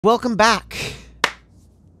Welcome back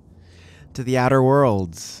to the Outer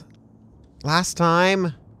Worlds. Last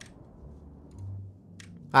time,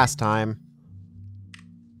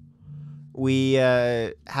 we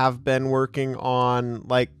have been working on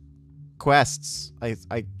like quests. I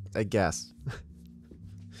guess.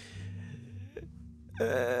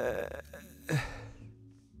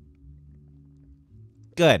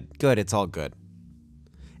 Good. It's all good.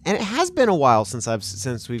 And it has been a while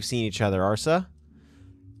since we've seen each other, Arsa.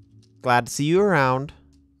 Glad to see you around.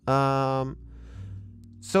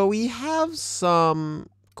 So we have some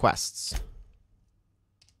quests.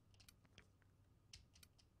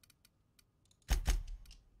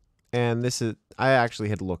 And this is, I actually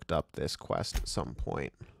had looked up this quest at some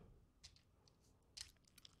point.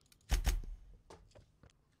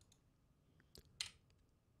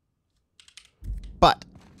 But,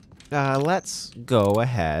 let's go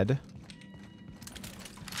ahead.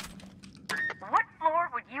 What floor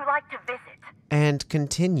would you like to visit? And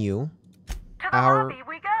continue To the our lobby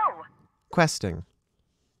we go. questing.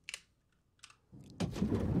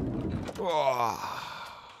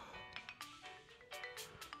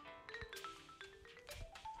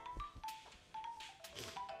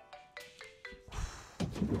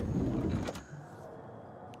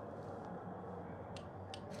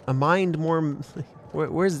 A mind more...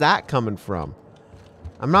 Where's that coming from?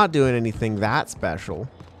 I'm not doing anything that special.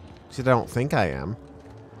 At least I don't think I am.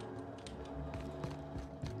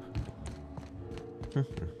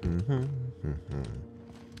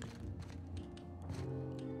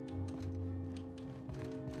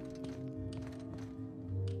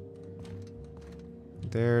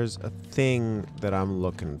 There's a thing that I'm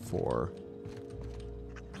looking for.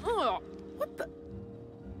 Oh, what the?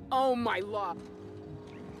 Oh my lord.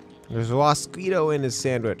 There's a mosquito in his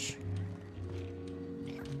sandwich.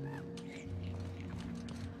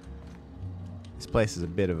 This place is a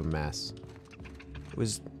bit of a mess. It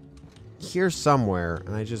was here somewhere,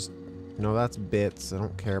 and I just... No, that's bits. I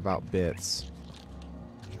don't care about bits.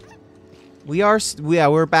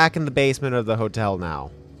 We're back in the basement of the hotel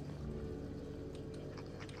now.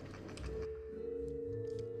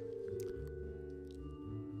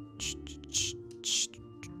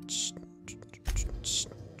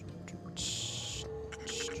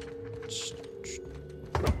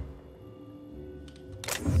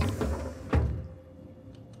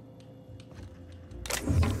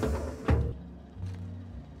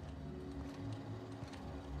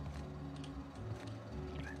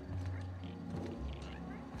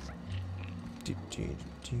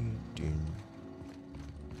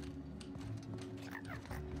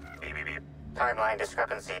 Timeline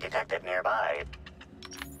discrepancy detected nearby.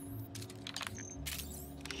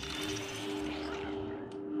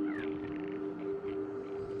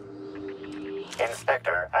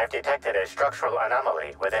 Inspector, I've detected a structural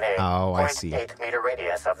anomaly within a 0.8 meter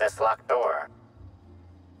radius of this locked door.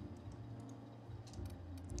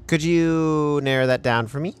 Could you narrow that down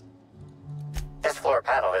for me? This floor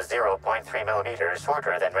panel is 0.3 millimeters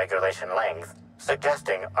shorter than regulation length,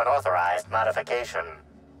 suggesting unauthorized modification.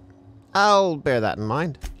 I'll bear that in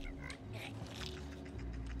mind.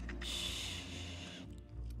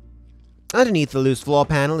 Underneath the loose floor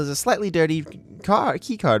panel is a slightly dirty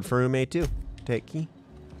key card for room A2. Take key.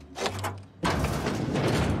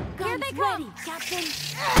 Here they come, Captain.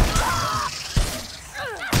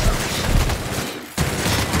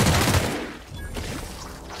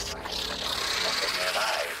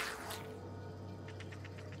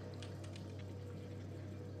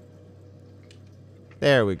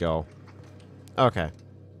 There we go. Okay.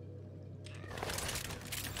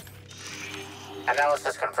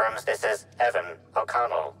 Analysis confirms this is Evan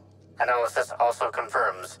O'Connell. Analysis also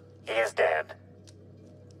confirms he is dead.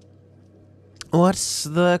 What's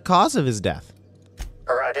the cause of his death?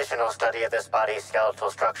 Per additional study of this body's skeletal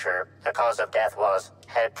structure, the cause of death was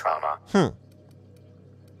head trauma. You're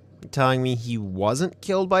telling me he wasn't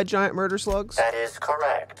killed by giant murder slugs? That is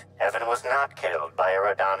correct. Evan was not killed by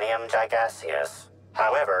Iridanium gigaseus.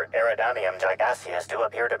 However, Iridanium gigaseus do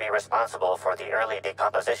appear to be responsible for the early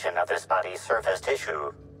decomposition of this body's surface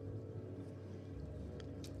tissue.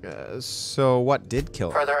 So what did kill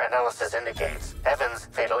him? Further analysis indicates Evan's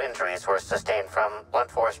fatal injuries were sustained from blunt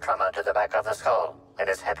force trauma to the back of the skull, and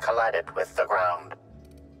his head collided with the ground.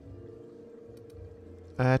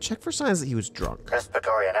 Check for signs that he was drunk.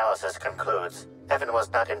 Respiratory analysis concludes Evan was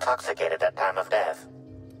not intoxicated at time of death.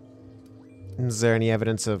 Is there any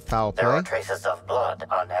evidence of foul play? There are traces of blood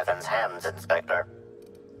on Evan's hands, Inspector.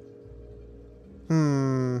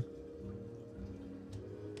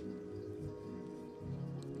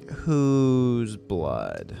 Whose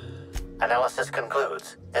blood? Analysis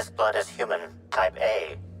concludes this blood is human, type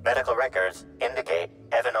A. Medical records indicate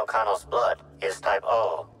Evan O'Connell's blood is type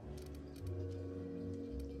O.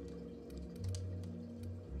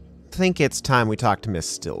 Think it's time we talk to Miss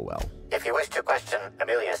Stillwell. If you wish to question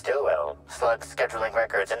Amelia Stillwell, Slug's scheduling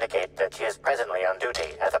records indicate that she is presently on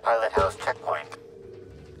duty at the Pilot House checkpoint.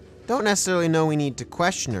 Don't necessarily know we need to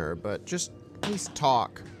question her, but just at least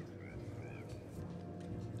talk.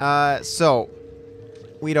 So,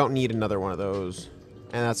 we don't need another one of those.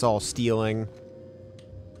 And that's all stealing.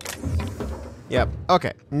 Yep,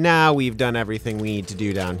 okay. Now we've done everything we need to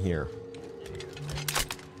do down here.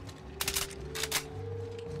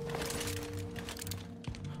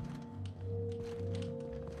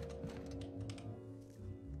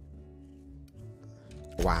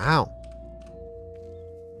 Wow.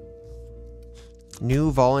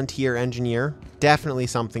 New volunteer engineer. Definitely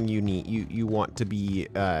something you need. You want to be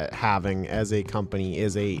having as a company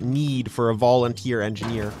is a need for a volunteer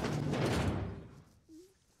engineer.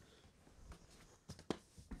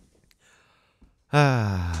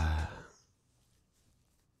 Ah.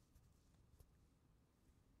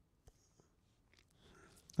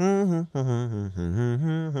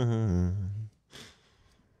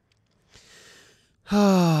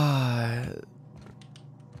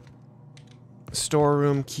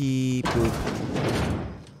 Storeroom key, boop.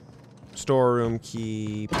 Storeroom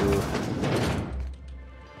key, boop.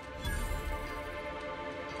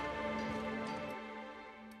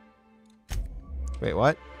 Wait,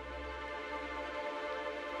 what?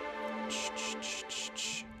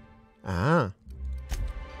 Ah.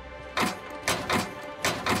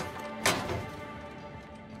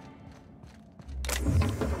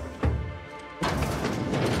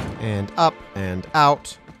 And up and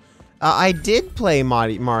out. I did play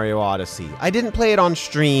Mario Odyssey. I didn't play it on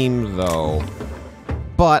stream, though.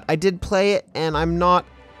 But I did play it, and I'm not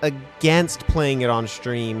against playing it on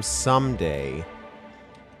stream someday.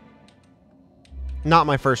 Not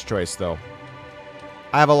my first choice, though.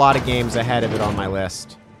 I have a lot of games ahead of it on my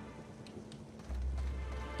list.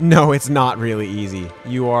 No, it's not really easy.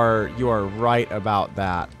 You are right about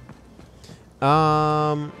that.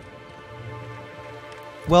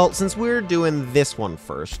 Well, since we're doing this one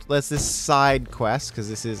first, this side quest, because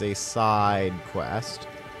this is a side quest.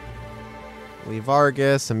 Lee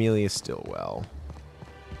Vargas, Amelia Stillwell.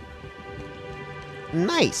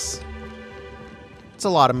 Nice. It's a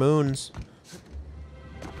lot of moons.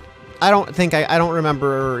 I don't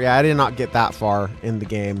remember. Yeah, I did not get that far in the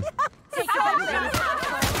game.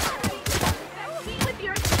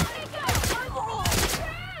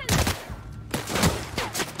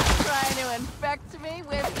 Trying to infect me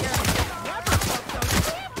with your...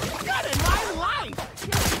 Not in my life!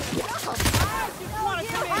 You want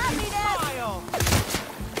to make me smile!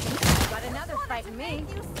 Got another fight in me.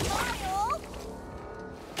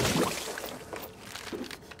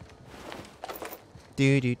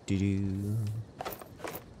 Do.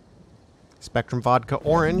 Spectrum Vodka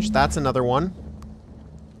Orange. That's another one.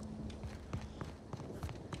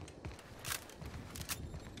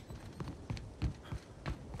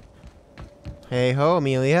 Hey ho,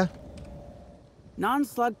 Amelia.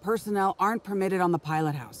 Non-slug personnel aren't permitted on the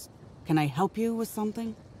pilot house. Can I help you with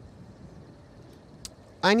something?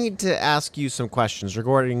 I need to ask you some questions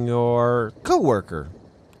regarding your co-worker,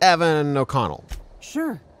 Evan O'Connell.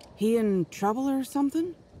 Sure. He in trouble or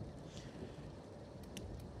something?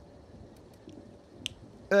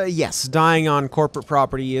 Yes, dying on corporate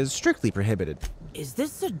property is strictly prohibited. Is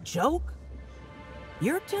this a joke?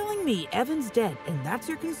 You're telling me Evan's dead and that's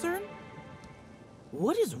your concern?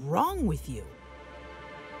 What is wrong with you?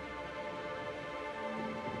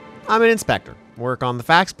 I'm an inspector. Work on the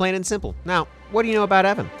facts, plain and simple. Now, what do you know about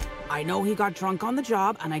Evan? I know he got drunk on the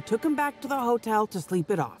job and I took him back to the hotel to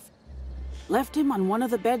sleep it off. Left him on one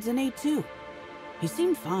of the beds in A2. He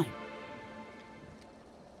seemed fine.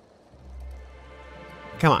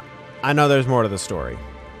 Come on. I know there's more to the story.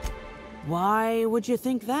 Why would you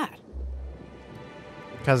think that?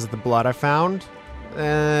 Because of the blood I found?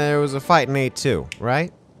 There was a fight in A2,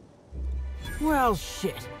 right? Well,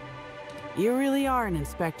 shit. You really are an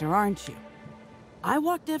inspector, aren't you? I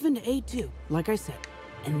walked Evan to A2, like I said.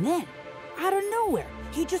 And then, out of nowhere,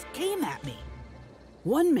 he just came at me.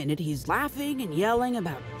 One minute he's laughing and yelling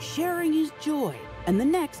about sharing his joy, and the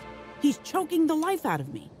next, he's choking the life out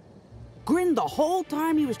of me. Grinned the whole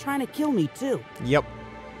time he was trying to kill me, too. Yep.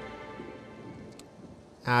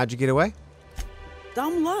 How'd you get away?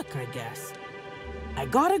 Dumb luck, I guess. I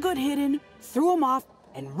got a good hit in, threw him off,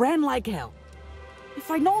 and ran like hell. If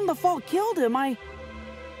I'd known the fall killed him, I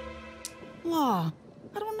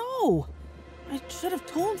don't know. I should have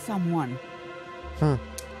told someone.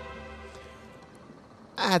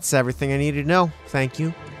 That's everything I needed to know. Thank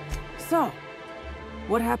you. So,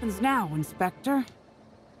 what happens now, Inspector?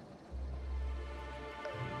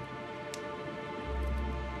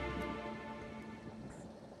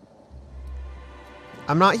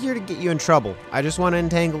 I'm not here to get you in trouble. I just want to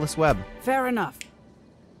entangle this web. Fair enough.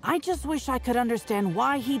 I just wish I could understand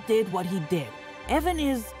why he did what he did. Evan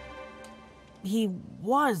is... he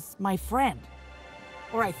was my friend.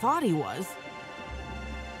 Or I thought he was.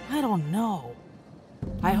 I don't know.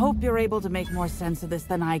 I hope you're able to make more sense of this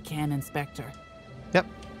than I can, Inspector. Yep.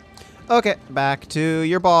 Okay, back to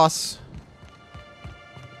your boss.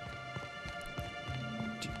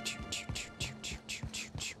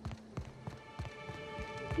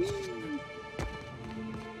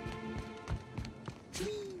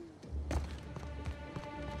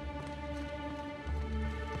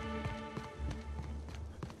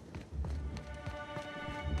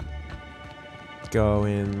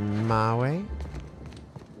 Going my way.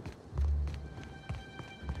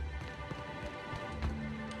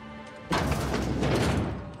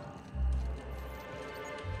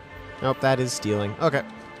 Nope, that is stealing. Okay.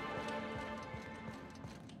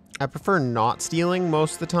 I prefer not stealing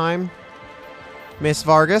most of the time. Miss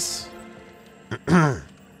Vargas.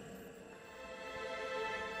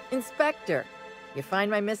 Inspector, you find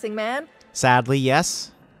my missing man? Sadly,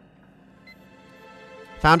 yes.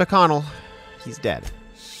 Found O'Connell. He's dead.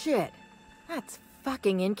 Shit. That's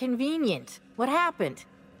fucking inconvenient. What happened?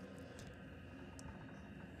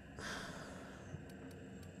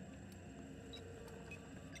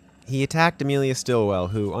 He attacked Amelia Stillwell,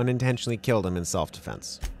 who unintentionally killed him in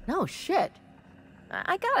self-defense. No shit.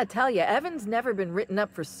 I gotta tell you, Evan's never been written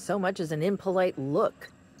up for so much as an impolite look.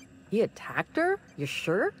 He attacked her? You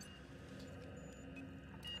sure?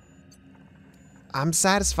 I'm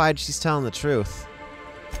satisfied she's telling the truth.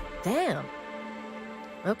 Damn.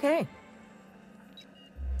 Okay.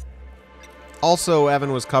 Also,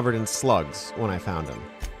 Evan was covered in slugs when I found him.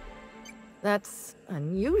 That's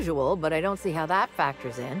unusual, but I don't see how that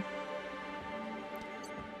factors in.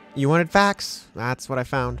 You wanted facts? That's what I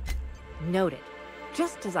found. Noted.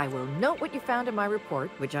 Just as I will note what you found in my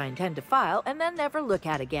report, which I intend to file, and then never look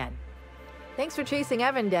at again. Thanks for chasing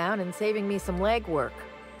Evan down and saving me some legwork.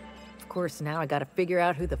 Of course, now I gotta figure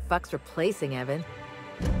out who the fuck's replacing Evan.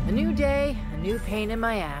 A new day, a new pain in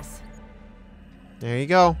my ass. There you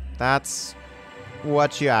go. That's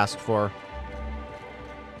what you asked for.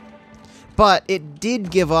 But it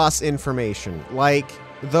did give us information. Like,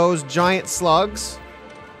 those giant slugs,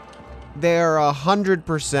 they're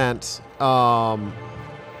 100%, Wow.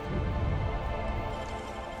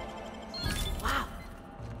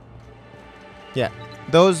 yeah.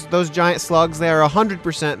 Those giant slugs, they are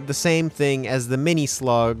 100% the same thing as the mini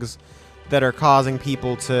slugs that are causing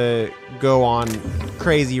people to go on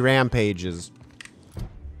crazy rampages.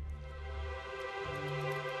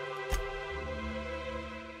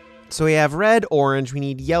 So we have red, orange, we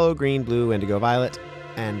need yellow, green, blue, indigo, violet,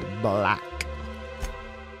 and black.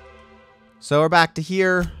 So we're back to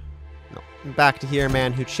here. No, back to here,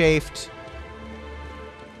 man who chafed.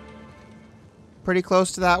 Pretty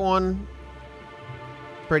close to that one.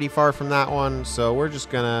 Pretty far from that one, so we're just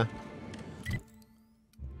gonna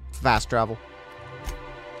fast travel.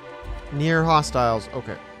 Near hostiles,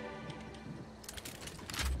 okay.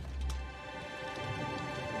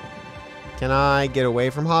 Can I get away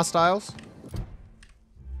from hostiles?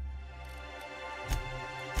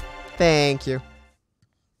 Thank you.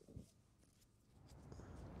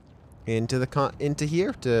 Into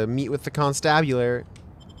here to meet with the constabulary.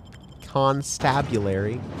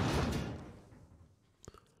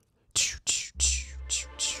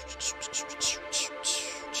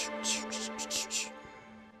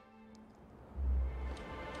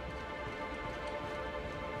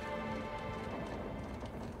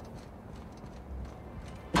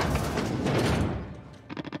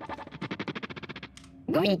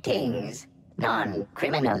 Greetings,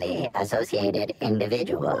 non-criminally associated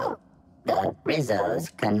individual. The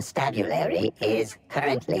Rizzo's constabulary is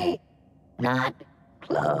currently not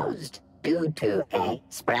closed due to a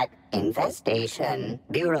sprat infestation.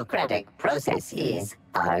 Bureaucratic processes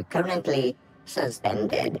are currently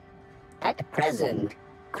suspended. At present,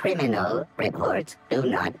 criminal reports do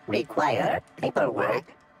not require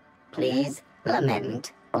paperwork. Please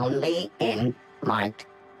lament only in marked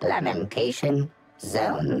lamentation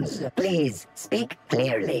zones. Please speak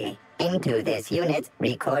clearly into this unit's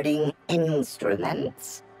recording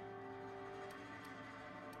instruments.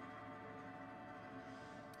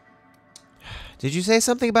 Did you say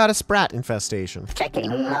something about a sprat infestation? Checking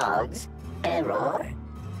logs. Error.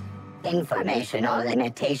 Informational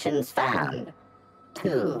limitations found.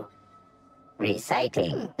 2.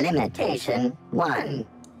 Reciting limitation 1.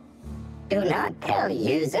 Do not tell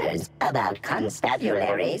users about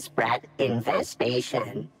constabulary sprat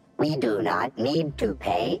infestation. We do not need to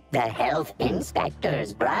pay the health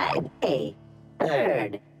inspector's bribe. A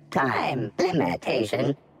third time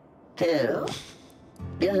limitation. 2.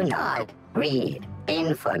 Do not read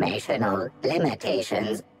informational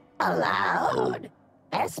limitations aloud.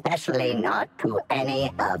 Especially not to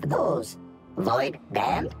any of those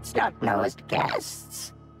void-damned snot-nosed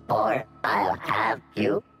guests. Or I'll have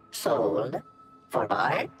you sold for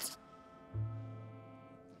parts.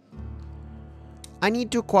 I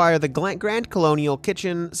need to acquire the Grand Colonial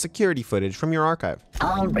Kitchen security footage from your archive.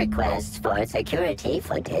 All requests for security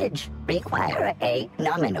footage require a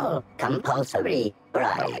nominal compulsory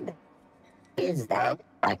bribe. Is that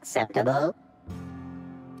acceptable?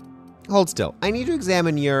 Hold still. I need to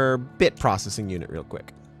examine your bit processing unit real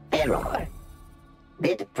quick. Error.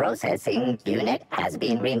 Bit processing unit has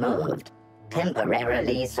been removed.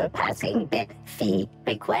 Temporarily surpassing bit fee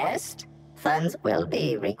request. Funds will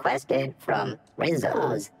be requested from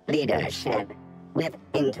Rizzo's leadership with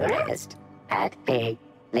interest at a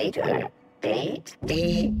later date.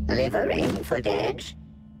 Delivering footage.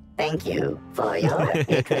 Thank you for your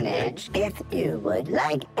patronage. If you would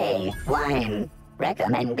like a wine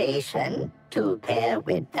recommendation to pair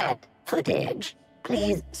with that footage,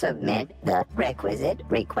 please submit the requisite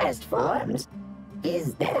request forms.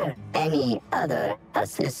 Is there any other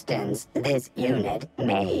assistance this unit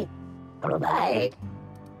may provide?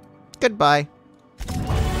 Goodbye.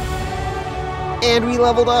 And we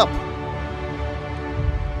leveled up.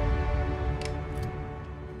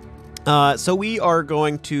 So we are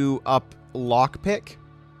going to up lockpick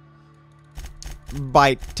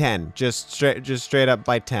by 10, just straight up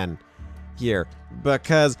by 10 here,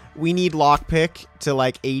 because we need lockpick to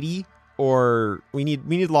like 80, or we need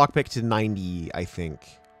lockpick to 90, I think.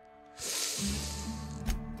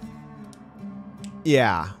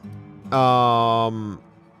 Yeah.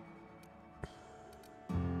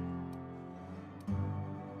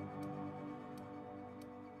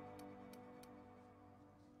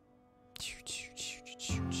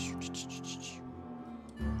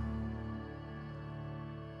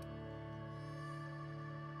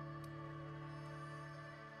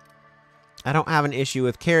 I don't have an issue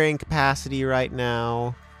with carrying capacity right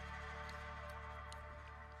now.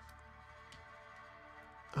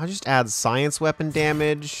 I'll just add science weapon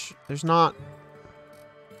damage. There's not...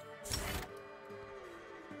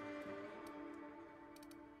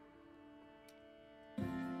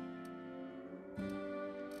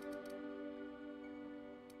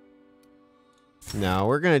 No,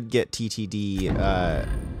 we're gonna get TTD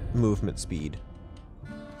movement speed.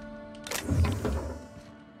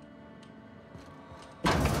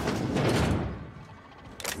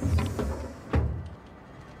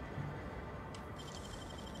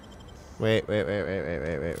 Wait.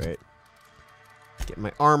 Get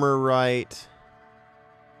my armor right.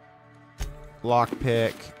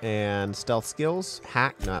 Lockpick and stealth skills.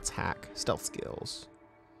 Hack? No, it's hack. Stealth skills.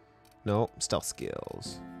 No, stealth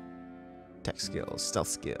skills. Tech skills, stealth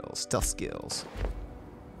skills, stealth skills.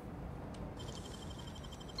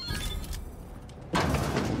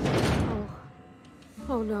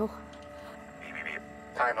 Oh no.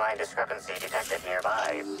 Timeline discrepancy detected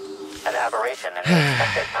nearby. An aberration in the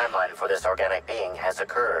expected timeline for this organic being has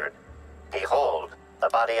occurred. Behold, the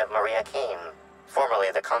body of Maria Keene, formerly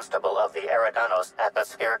the constable of the Eridanos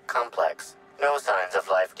Atmospheric Complex. No signs of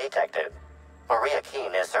life detected. Maria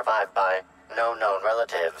Keene is survived by no known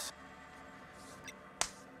relatives.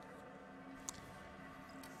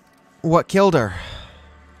 What killed her?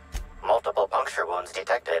 Multiple puncture wounds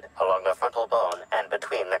detected along the frontal bone and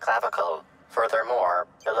between the clavicle. Furthermore,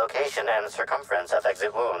 the location and circumference of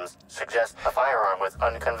exit wounds suggest a firearm with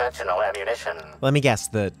unconventional ammunition. Let me guess,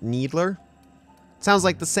 the Needler? Sounds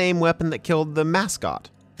like the same weapon that killed the mascot.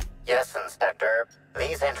 Yes, Inspector.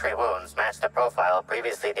 These entry wounds match the profile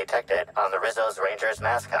previously detected on the Rizzo's Rangers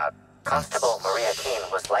mascot. Constable Maria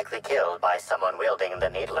Keene was likely killed by someone wielding the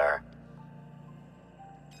Needler.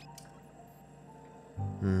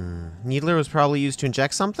 Needler was probably used to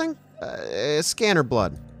inject something? Scanner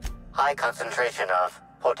blood. High concentration of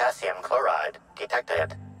potassium chloride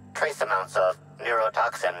detected. Trace amounts of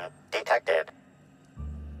neurotoxin detected.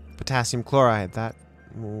 Potassium chloride, that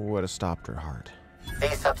would have stopped her heart.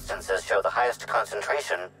 These substances show the highest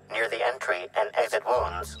concentration near the entry and exit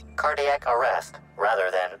wounds. Cardiac arrest, rather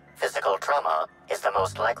than physical trauma, is the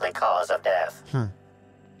most likely cause of death.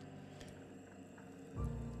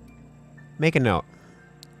 Make a note.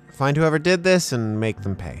 Find whoever did this and make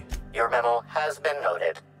them pay. Your memo has been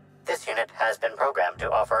noted. This unit has been programmed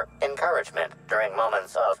to offer encouragement during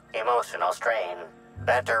moments of emotional strain.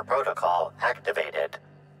 Better protocol activated.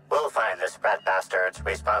 We'll find the sprat bastards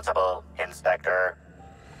responsible, Inspector.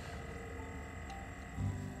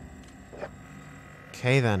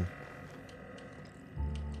 Okay, then.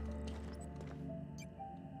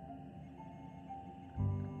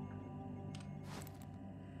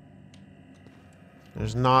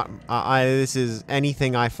 There's not... this is...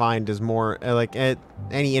 Anything I find is more...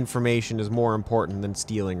 any information is more important than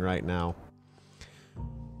stealing right now.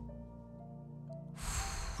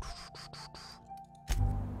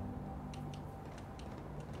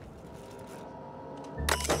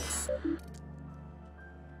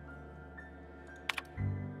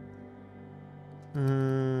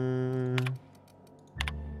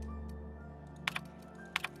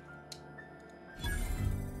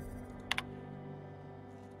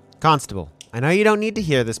 Constable, I know you don't need to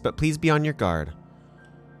hear this, but please be on your guard.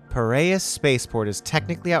 Piraeus Spaceport is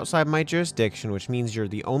technically outside my jurisdiction, which means you're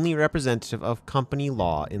the only representative of company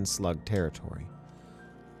law in Slug territory.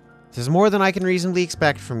 This is more than I can reasonably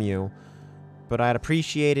expect from you, but I'd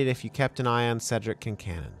appreciate it if you kept an eye on Cedric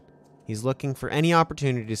Kincannon. He's looking for any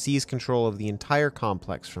opportunity to seize control of the entire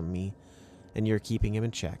complex from me, and you're keeping him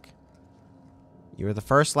in check. You are the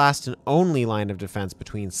first, last, and only line of defense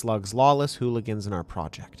between Slug's lawless hooligans and our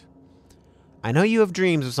project. I know you have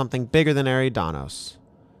dreams of something bigger than Eridanos.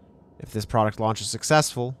 If this product launch is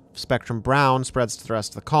successful, if Spectrum Brown spreads to the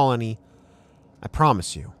rest of the colony, I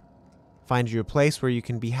promise you, find you a place where you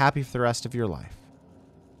can be happy for the rest of your life.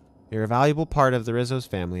 You're a valuable part of the Rizzo's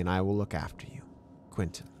family, and I will look after you.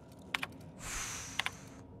 Quentin.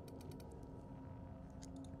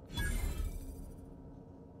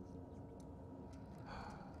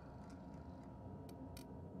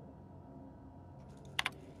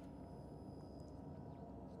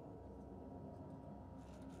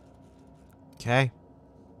 Okay.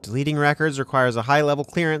 Deleting records requires a high-level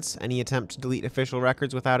clearance. Any attempt to delete official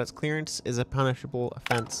records without its clearance is a punishable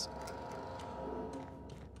offense.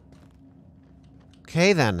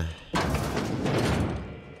 Okay, then.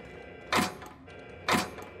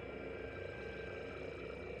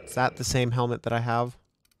 Is that the same helmet that I have?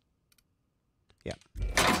 Yeah.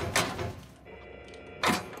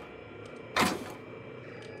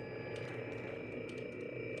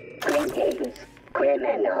 Greetings,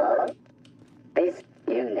 criminal. This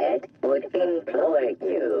unit would implore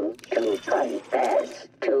you to confess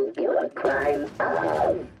to your crime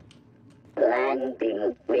of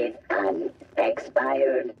landing with an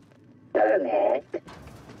expired permit.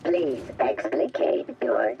 Please explicate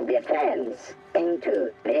your defense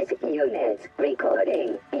into this unit's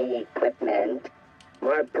recording equipment.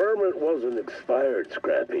 My permit wasn't expired,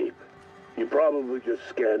 Scrappy. You probably just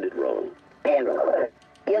scanned it wrong. Error.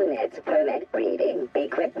 Unit's permit reading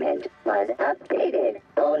equipment was updated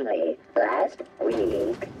only last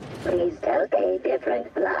week. Please tell a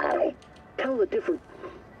different lie. Tell a different...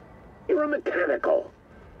 You're a mechanical.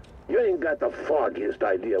 You ain't got the foggiest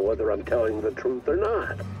idea whether I'm telling the truth or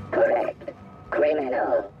not. Correct.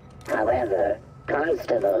 Criminal. However,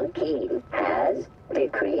 Constable Keene has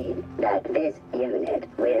decreed that this unit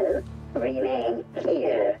will remain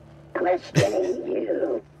here, questioning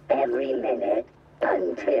you every minute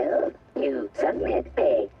until you submit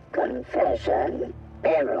a confession.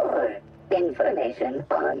 Error. Information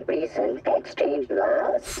on recent exchange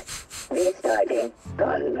loss. Restarting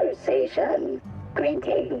conversation.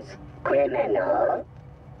 Greetings, criminal.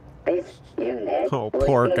 This unit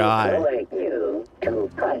poor would guy. implore you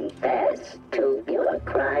to confess to your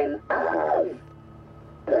crime of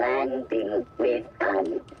landing with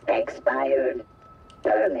an expired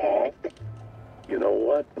permit. You know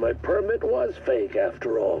what? My permit was fake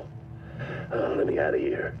after all. Let me out of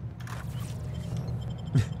here.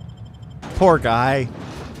 Poor guy.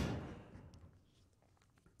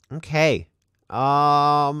 Okay.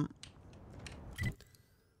 Well.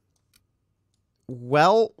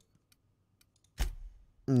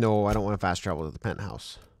 No, I don't want to fast travel to the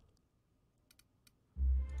penthouse.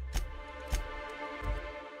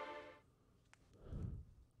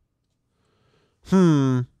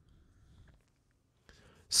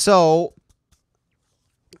 So,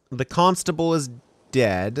 the constable is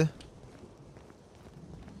dead.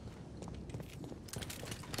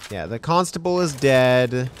 Yeah, the constable is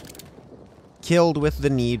dead. Killed with the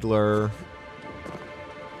needler.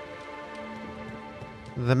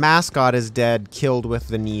 The mascot is dead, killed with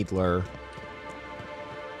the needler.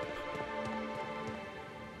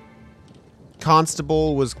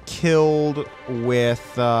 Constable was killed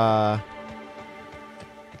with,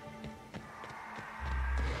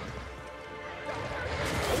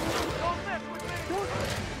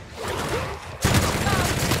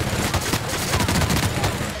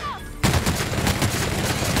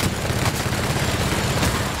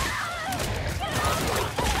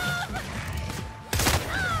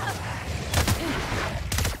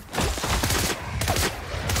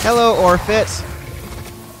 Hello, Orphit. That's the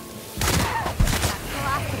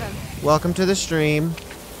last of them. Welcome to the stream.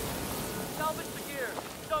 Salvage the gear.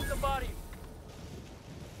 Dump the body.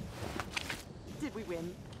 Did we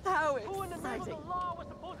win? How Who in the name of exciting. the law was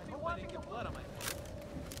supposed to be wiping your blood on my hands?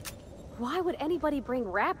 Why would anybody bring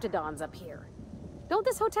raptidons up here? Don't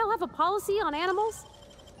this hotel have a policy on animals?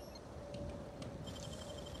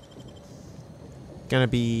 Gonna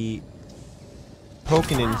be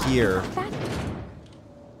poking in here.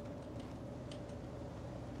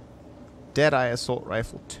 Deadeye Assault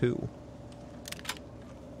Rifle 2.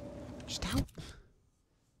 Just how...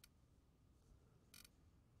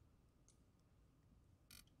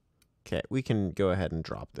 Okay, we can go ahead and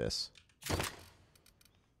drop this.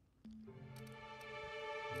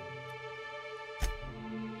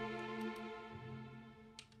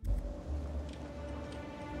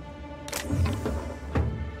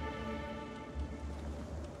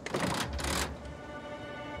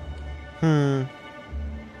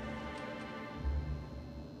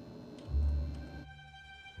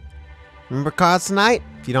 Remember cards tonight?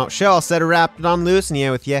 If you don't show, I'll set a raptidon loose in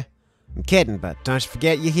here with you. I'm kidding, but don't you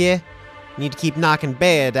forget you here? You need to keep knocking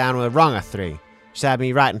Bear down with a rung or three. She's had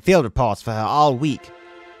me writing field reports for her all week.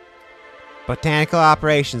 Botanical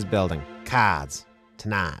Operations Building. Cards.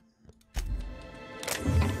 Tonight.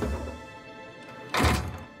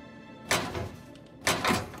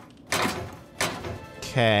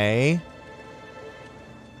 Okay.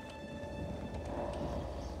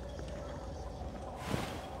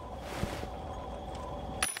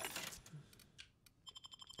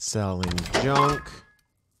 Selling junk.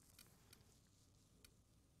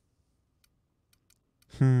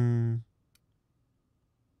 And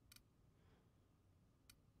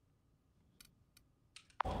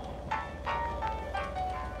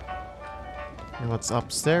what's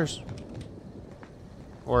upstairs?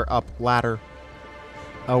 Or up ladder.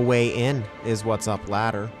 A way in is what's up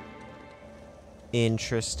ladder.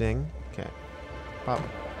 Interesting. Okay. Pop.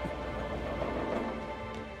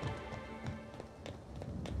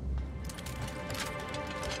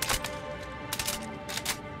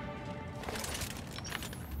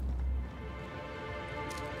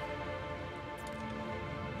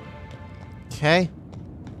 Okay.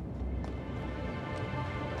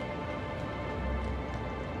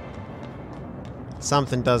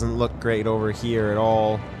 Something doesn't look great over here at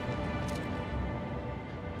all. Here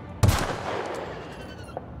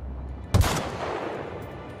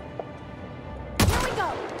we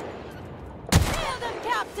go! Nail them,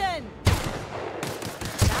 Captain!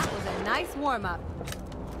 That was a nice warm-up.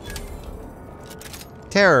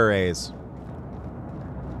 Terror rays.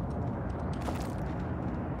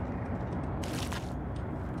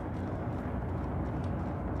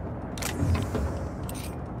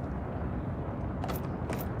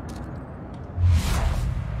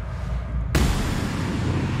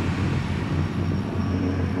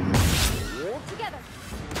 Together.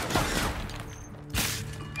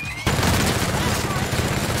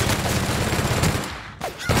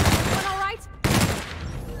 Doing all right?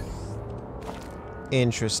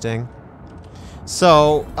 Interesting.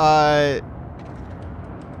 So,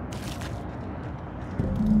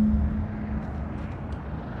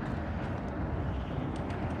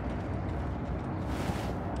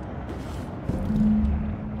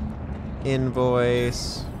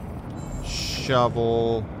 invoice,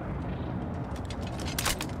 shovel.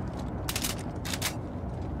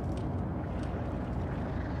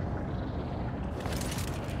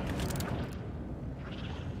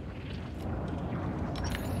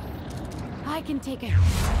 I can take it.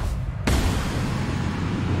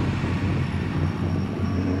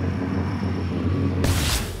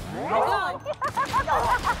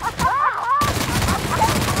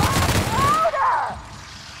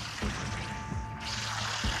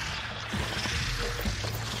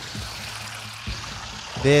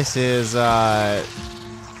 This is, not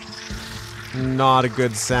a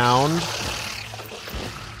good sound.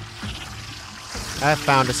 I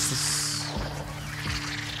found a...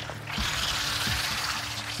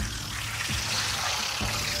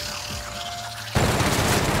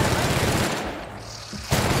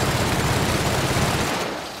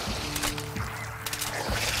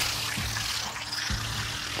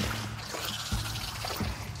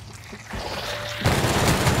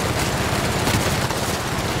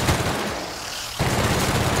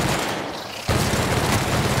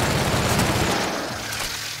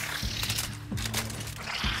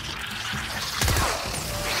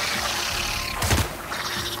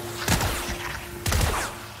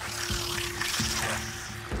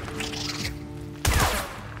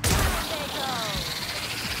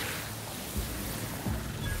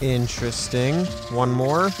 Interesting. One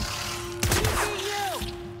more.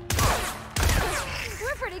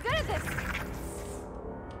 We're pretty good at this.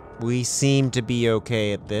 We seem to be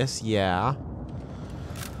okay at this, yeah.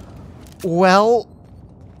 Well,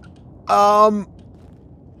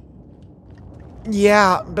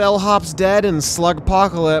 yeah, Bellhop's dead and Slug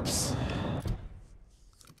Apocalypse.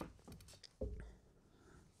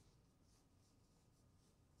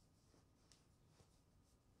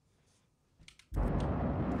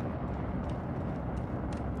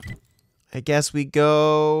 I guess we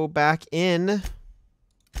go back in.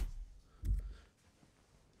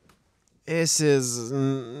 This is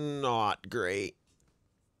not great.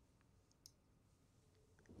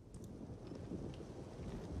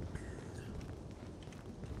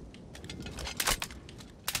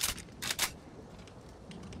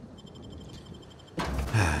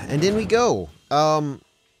 And in we go.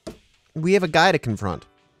 We have a guy to confront.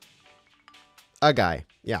 A guy,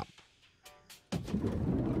 yeah.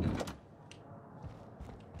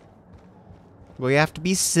 We have to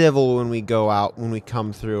be civil when we go out, when we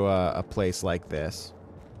come through a place like this.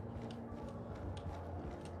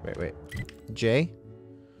 Wait. Jay?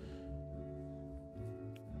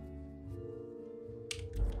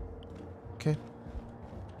 Okay.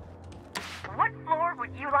 What floor would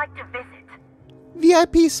you like to visit?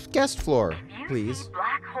 VIP guest floor, If you please. see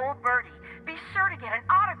Black Hole Birdie, be sure to get an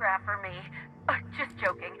autograph for me. Just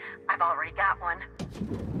joking. I've already got one.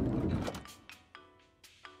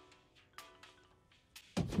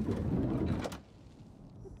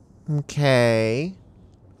 Okay.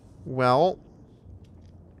 Well.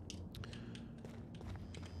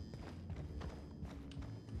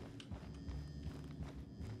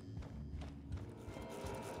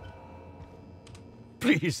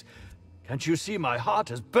 Please, can't you see my heart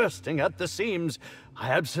is bursting at the seams?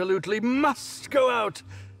 I absolutely must go out.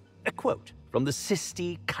 A quote from the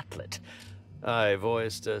Sisty Cutlet. I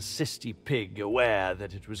voiced a Sisty pig aware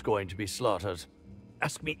that it was going to be slaughtered.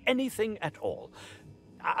 Ask me anything at all.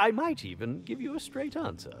 I might even give you a straight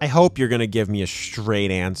answer. I hope you're going to give me a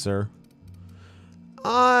straight answer.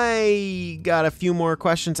 I got a few more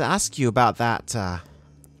questions to ask you about that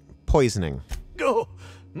poisoning. Oh,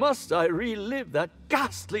 must I relive that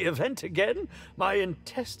ghastly event again? My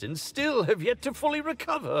intestines still have yet to fully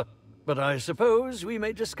recover. But I suppose we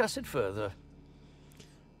may discuss it further.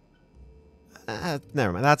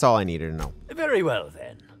 Never mind. That's all I needed to know. Very well,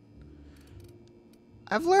 then.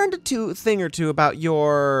 I've learned a thing or two about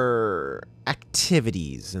your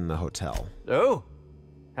activities in the hotel. Oh,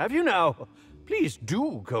 have you now? Please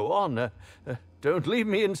do go on. Don't leave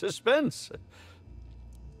me in suspense.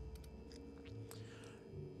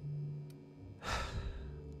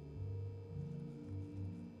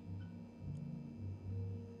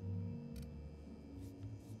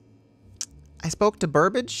 I spoke to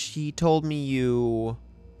Burbage. He told me you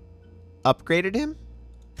upgraded him?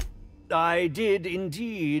 I did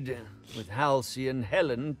indeed. With Halsey and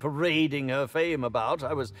Helen parading her fame about,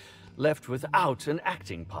 I was left without an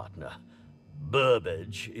acting partner.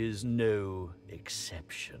 Burbage is no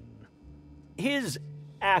exception. His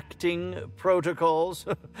acting protocols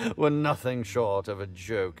were nothing short of a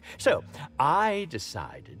joke. So I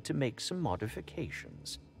decided to make some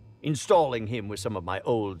modifications, installing him with some of my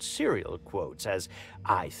old serial quotes as,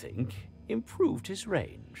 I think, improved his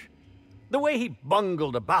range. The way he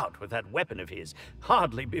bungled about with that weapon of his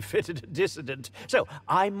hardly befitted a dissident, so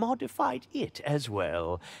I modified it as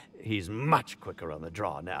well. He's much quicker on the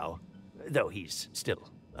draw now, though he's still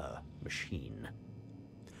a machine.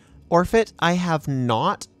 Orphit, I have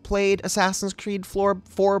not played Assassin's Creed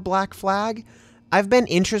 4 Black Flag. I've been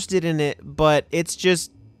interested in it, but it's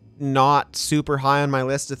just not super high on my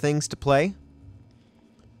list of things to play.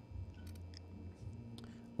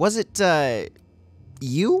 Was it,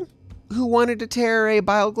 you who wanted to tear a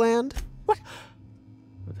bile gland? What?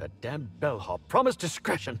 That damned bellhop promised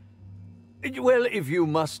discretion. Well, if you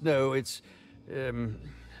must know, it's, an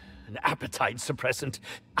appetite suppressant.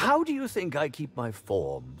 How do you think I keep my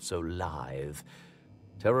form so lithe?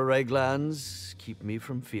 Terror glands keep me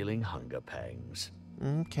from feeling hunger pangs.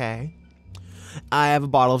 Okay. I have a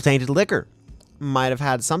bottle of tainted liquor. Might have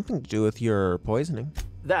had something to do with your poisoning.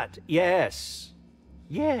 That, yes.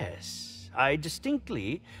 Yes. I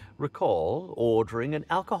distinctly recall ordering an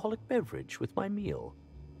alcoholic beverage with my meal.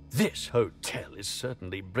 This hotel is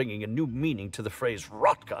certainly bringing a new meaning to the phrase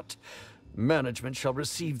rotgut. Management shall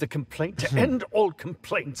receive the complaint to end all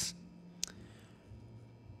complaints.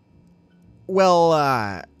 Well,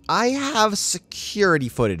 I have security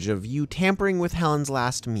footage of you tampering with Helen's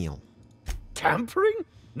last meal. Tampering?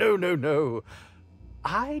 No, no, no.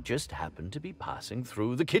 I just happened to be passing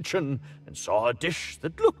through the kitchen and saw a dish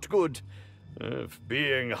that looked good. If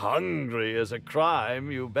being hungry is a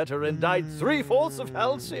crime, you better indict 3/4 of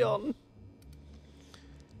Halcyon.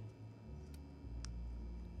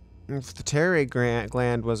 If the pituitary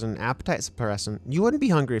gland was an appetite suppressant, you wouldn't be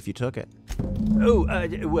hungry if you took it. Oh,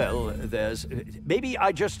 well, there's... maybe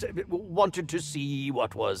I just wanted to see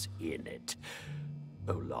what was in it.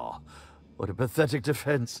 Oh, law. What a pathetic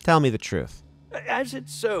defense. Tell me the truth. As it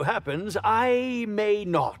so happens, I may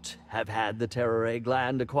not have had the pituitary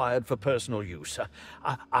gland acquired for personal use.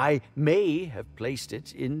 I may have placed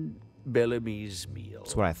it in Bellamy's meal.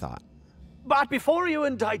 That's what I thought. But before you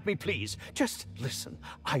indict me, please, just listen.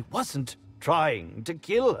 I wasn't trying to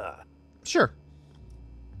kill her. Sure.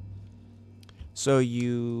 So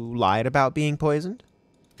you lied about being poisoned?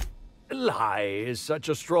 Lie is such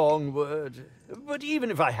a strong word. But even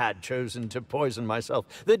if I had chosen to poison myself,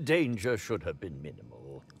 the danger should have been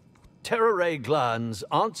minimal. Pituitary glands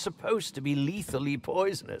aren't supposed to be lethally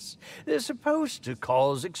poisonous. They're supposed to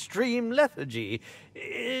cause extreme lethargy,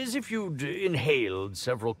 as if you'd inhaled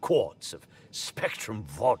several quarts of Spectrum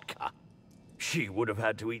vodka. She would have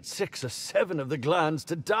had to eat 6 or 7 of the glands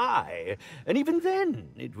to die, and even then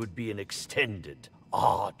it would be an extended,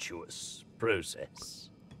 arduous process.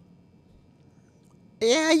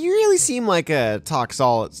 Yeah, you really seem like a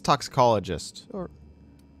toxicologist. Or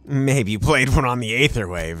maybe you played one on the Aether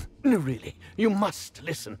Wave. No, really, you must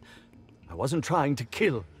listen. I wasn't trying to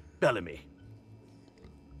kill Bellamy.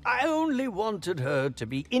 I only wanted her to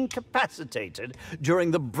be incapacitated during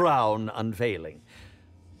the Brown unveiling.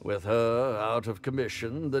 With her out of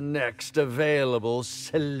commission, the next available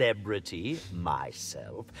celebrity,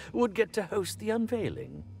 myself, would get to host the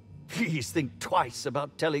unveiling. Please think twice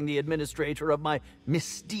about telling the administrator of my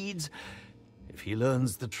misdeeds. If he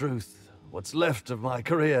learns the truth, what's left of my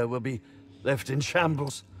career will be left in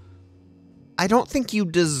shambles. I don't think you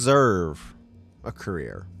deserve a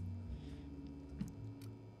career.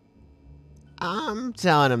 I'm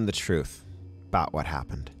telling him the truth about what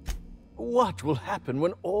happened. What will happen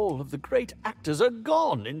when all of the great actors are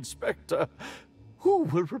gone, Inspector? Who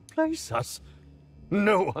will replace us?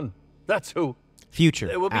 No one. That's who. Future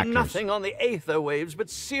There will be actors. nothing on the Aether Waves but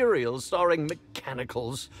serials starring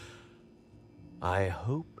mechanicals. I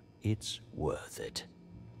hope it's worth it.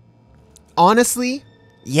 Honestly,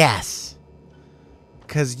 yes.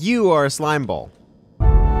 Because you are a slime ball.